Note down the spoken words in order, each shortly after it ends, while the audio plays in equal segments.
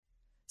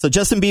So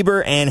Justin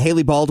Bieber and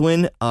Hailey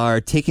Baldwin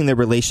are taking their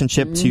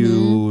relationship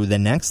to the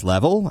next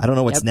level. I don't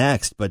know what's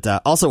next, but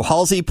also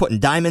Halsey putting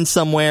diamonds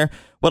somewhere.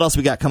 What else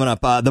we got coming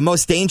up? The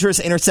most dangerous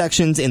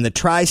intersections in the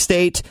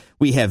tri-state.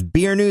 We have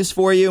beer news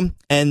for you.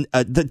 And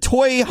the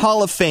Toy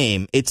Hall of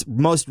Fame, its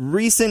most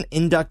recent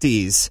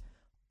inductees,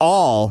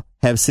 all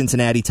have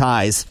Cincinnati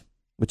ties,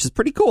 which is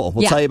pretty cool.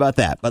 We'll tell you about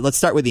that. But let's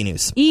start with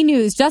E-News.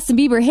 E-News, Justin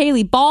Bieber,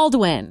 Hailey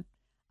Baldwin.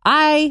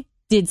 I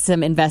did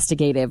some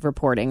investigative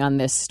reporting on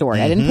this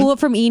story. I didn't pull it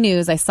from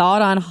E-News. I saw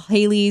it on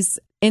Hailey's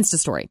Insta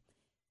story.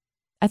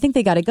 I think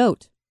they got a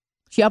goat.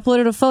 She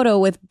uploaded a photo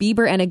with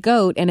Bieber and a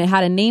goat, and it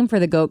had a name for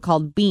the goat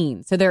called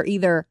Bean. So they're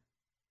either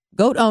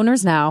goat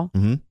owners now,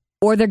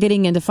 or they're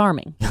getting into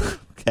farming.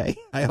 Okay.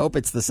 I hope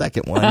it's the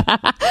second one.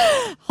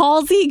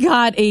 Halsey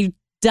got a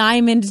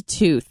diamond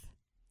tooth.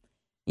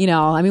 You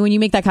know, I mean, when you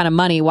make that kind of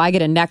money, why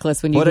get a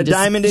necklace when you put can a just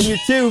diamond in your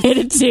tooth? Hit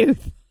a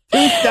tooth.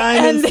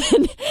 Diamonds.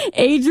 And then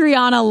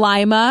Adriana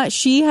Lima,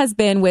 she has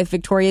been with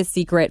Victoria's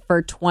Secret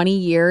for 20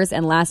 years.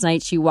 And last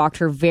night she walked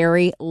her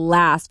very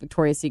last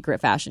Victoria's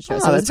Secret fashion show.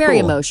 So it was very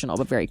emotional,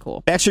 but very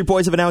cool. Backstreet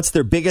Boys have announced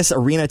their biggest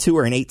arena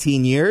tour in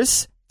 18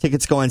 years.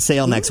 Tickets go on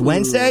sale next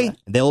Wednesday.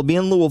 They'll be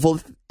in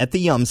Louisville at the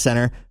Yum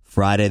Center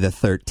Friday the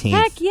 13th.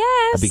 Heck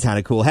yes. That'd be kind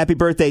of cool. Happy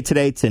birthday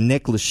today to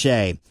Nick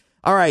Lachey.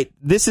 All right,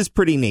 this is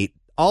pretty neat.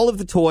 All of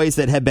the toys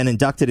that have been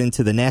inducted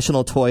into the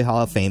National Toy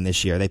Hall of Fame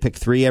this year, they pick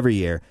 3 every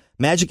year.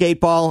 Magic 8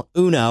 Ball,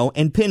 Uno,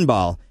 and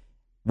Pinball.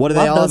 What do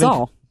they all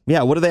have?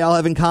 What do they all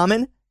have in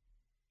common?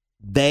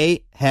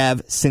 They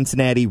have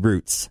Cincinnati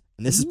roots.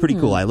 And this is pretty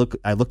cool. I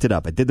looked it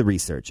up. I did the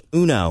research.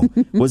 Uno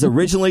was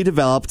originally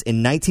developed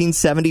in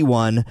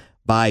 1971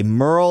 by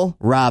Merle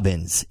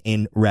Robbins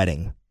in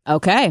Reading.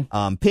 Okay.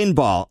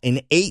 Pinball in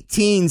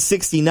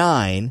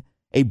 1869,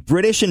 a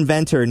British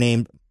inventor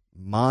named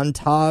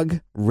Montague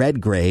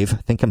Redgrave, I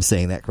think I'm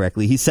saying that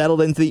correctly. He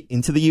settled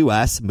into the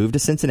U.S., moved to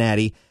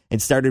Cincinnati,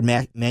 and started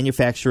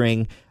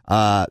manufacturing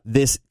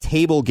this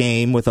table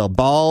game with a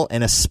ball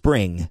and a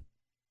spring,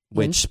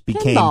 which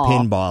became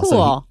pinball. Cool.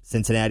 So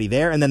Cincinnati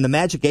there. And then the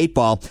Magic 8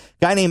 Ball,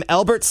 guy named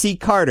Albert C.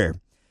 Carter.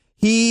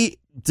 He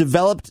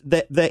developed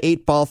the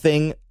 8 ball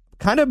thing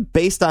kind of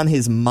based on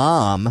his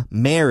mom,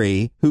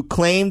 Mary, who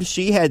claimed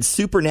she had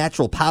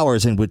supernatural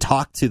powers and would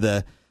talk to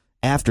the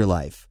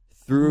afterlife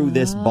through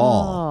this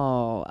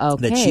ball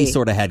that she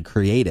sort of had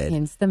created.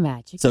 Hence the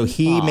Magic 8 So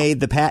he ball. made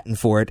the patent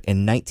for it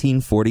in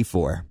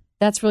 1944.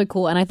 That's really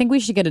cool. And I think we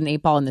should get an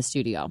 8 ball in the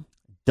studio.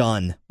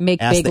 Done.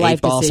 Make Ask big the life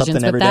 8 ball decisions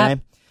something every with that.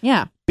 day.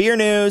 Yeah. Beer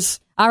news.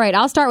 All right,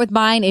 I'll start with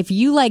mine. If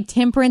you like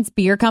Temperance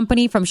Beer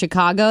Company from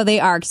Chicago, they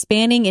are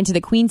expanding into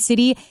the Queen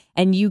City,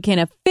 and you can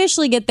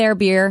officially get their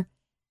beer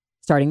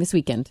starting this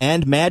weekend.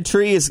 And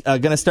Madtree is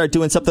going to start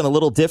doing something a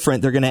little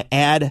different. They're going to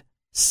add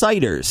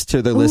ciders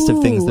to their list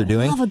of things they're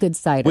doing. I love a good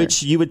cider.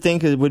 Which you would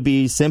think it would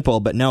be simple,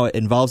 but no, it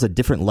involves a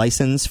different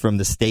license from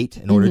the state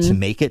in order to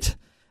make it.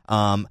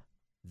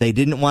 They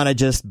didn't want to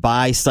just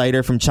buy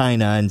cider from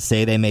China and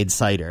say they made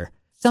cider.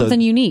 Something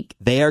unique.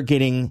 They are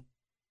getting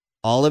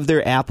all of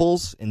their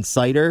apples and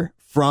cider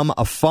from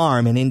a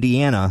farm in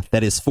Indiana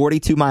that is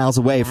 42 miles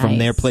away from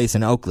their place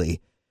in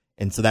Oakley.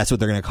 And so that's what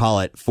they're going to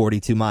call it,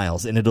 42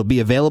 miles. And it'll be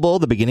available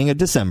the beginning of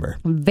December.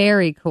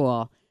 Very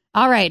cool.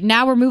 All right,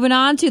 now we're moving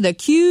on to the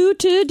Q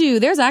to Do.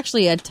 There's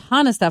actually a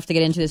ton of stuff to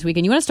get into this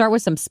weekend. You want to start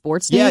with some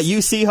sports news? Yeah,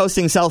 UC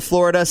hosting South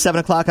Florida, 7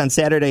 o'clock on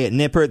Saturday at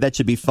Nippert. That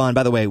should be fun.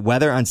 By the way,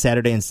 weather on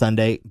Saturday and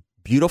Sunday,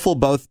 beautiful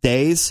both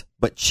days,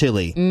 but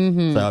chilly.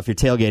 So if you're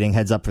tailgating,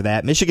 heads up for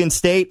that. Michigan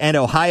State and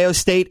Ohio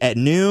State at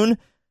noon.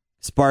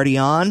 Sparty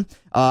on.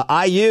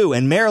 IU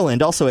and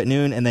Maryland also at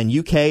noon. And then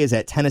UK is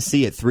at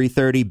Tennessee at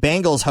 3:30.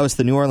 Bengals host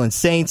the New Orleans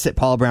Saints at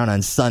Paul Brown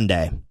on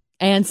Sunday.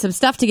 And some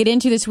stuff to get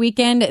into this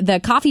weekend. The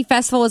Coffee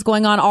Festival is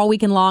going on all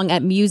weekend long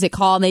at Music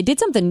Hall. And they did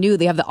something new.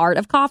 They have the Art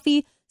of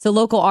Coffee. So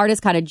local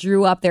artists kind of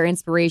drew up their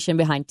inspiration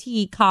behind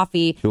tea,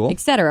 coffee,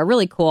 etc.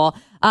 Really cool.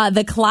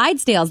 The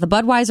Clydesdales, the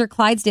Budweiser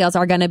Clydesdales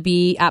are going to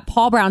be at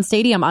Paul Brown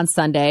Stadium on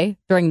Sunday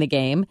during the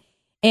game.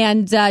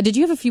 And did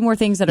you have a few more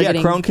things that are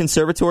getting... Crone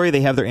Conservatory,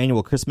 they have their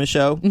annual Christmas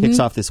show. Kicks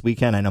off this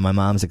weekend. I know my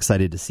mom's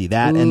excited to see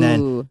that. And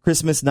then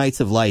Christmas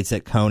Nights of Lights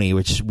at Coney,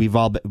 which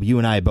you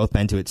and I have both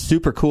been to. It's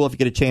super cool. If you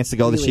get a chance to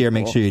go this year,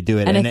 make sure you do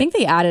it. And I think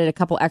they added a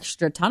couple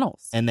extra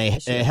tunnels. And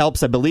it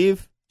helps, I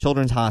believe,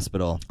 Children's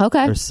Hospital.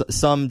 Okay. Or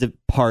some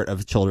part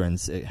of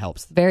Children's, it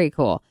helps. Very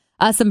cool.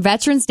 Some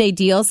Veterans Day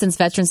deals, since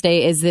Veterans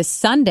Day is this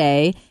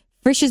Sunday.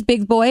 Frisch's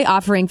Big Boy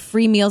offering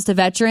free meals to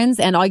veterans,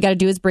 and all you got to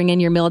do is bring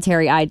in your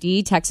military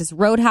ID. Texas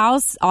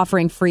Roadhouse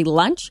offering free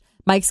lunch.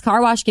 Mike's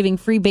Car Wash giving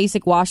free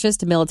basic washes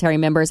to military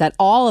members at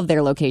all of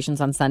their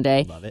locations on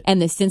Sunday. Love it.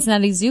 And the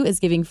Cincinnati Zoo is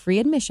giving free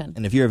admission.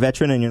 And if you're a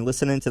veteran and you're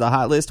listening to the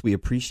Hot List, we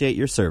appreciate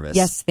your service.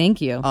 Yes,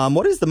 thank you.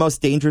 What is the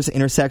most dangerous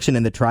intersection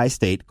in the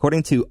tri-state?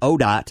 According to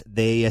ODOT,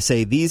 they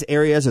say these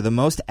areas are the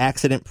most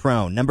accident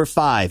prone. Number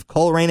 5,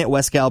 Coleraine at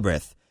West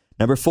Galbraith.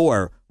 Number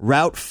 4,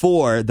 Route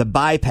 4, the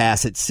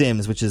bypass at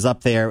Sims, which is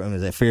up there. It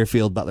was at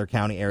Fairfield, Butler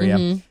County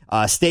area.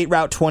 State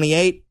Route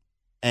 28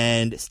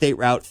 and State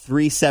Route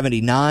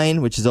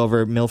 379, which is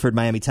over Milford,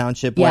 Miami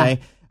Township way.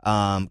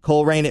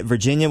 Coleraine at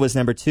Virginia was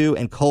number 2,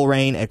 and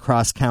Coleraine at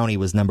Cross County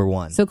was number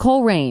 1. So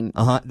Coleraine.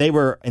 They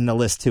were in the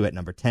list too at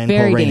number 10.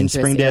 Very Coleraine in dangerous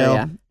Springdale.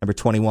 area. Number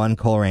 21,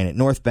 Coleraine at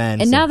North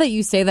Bend. And now that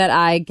you say that,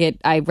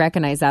 I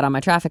recognize that on my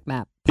traffic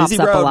map. Busy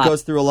Pops up a Road lot.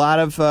 goes through a lot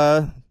of,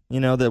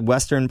 the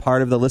western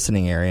part of the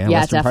listening area. Yeah,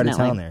 western definitely.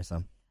 part of town there.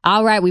 So.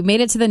 All right, we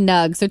made it to the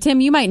Nug. So, Tim,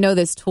 you might know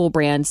this tool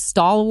brand,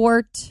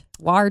 Stalwart.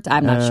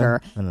 I'm not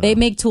sure. They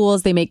make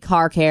tools, they make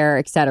car care,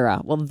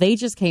 etc. Well, they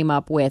just came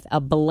up with a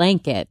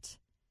blanket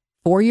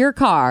for your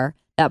car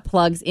that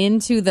plugs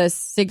into the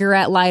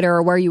cigarette lighter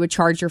or where you would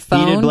charge your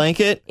phone. Heated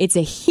blanket? It's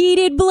a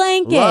heated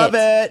blanket. Love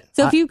it.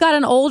 So if you've got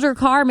an older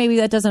car, maybe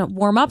that doesn't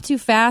warm up too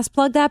fast,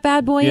 plug that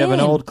bad boy in. You have an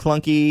old,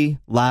 clunky,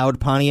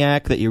 loud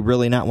Pontiac that you're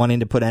really not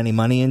wanting to put any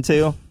money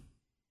into?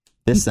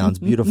 This sounds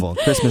beautiful.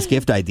 Christmas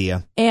gift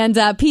idea. And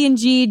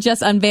P&G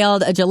just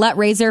unveiled a Gillette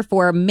razor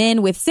for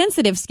men with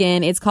sensitive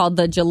skin. It's called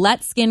the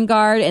Gillette Skin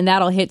Guard, and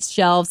that'll hit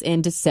shelves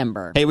in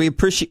December. Hey, we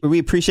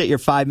appreciate your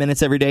 5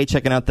 minutes every day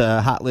checking out the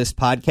Hot List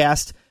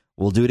podcast.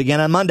 We'll do it again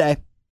on Monday.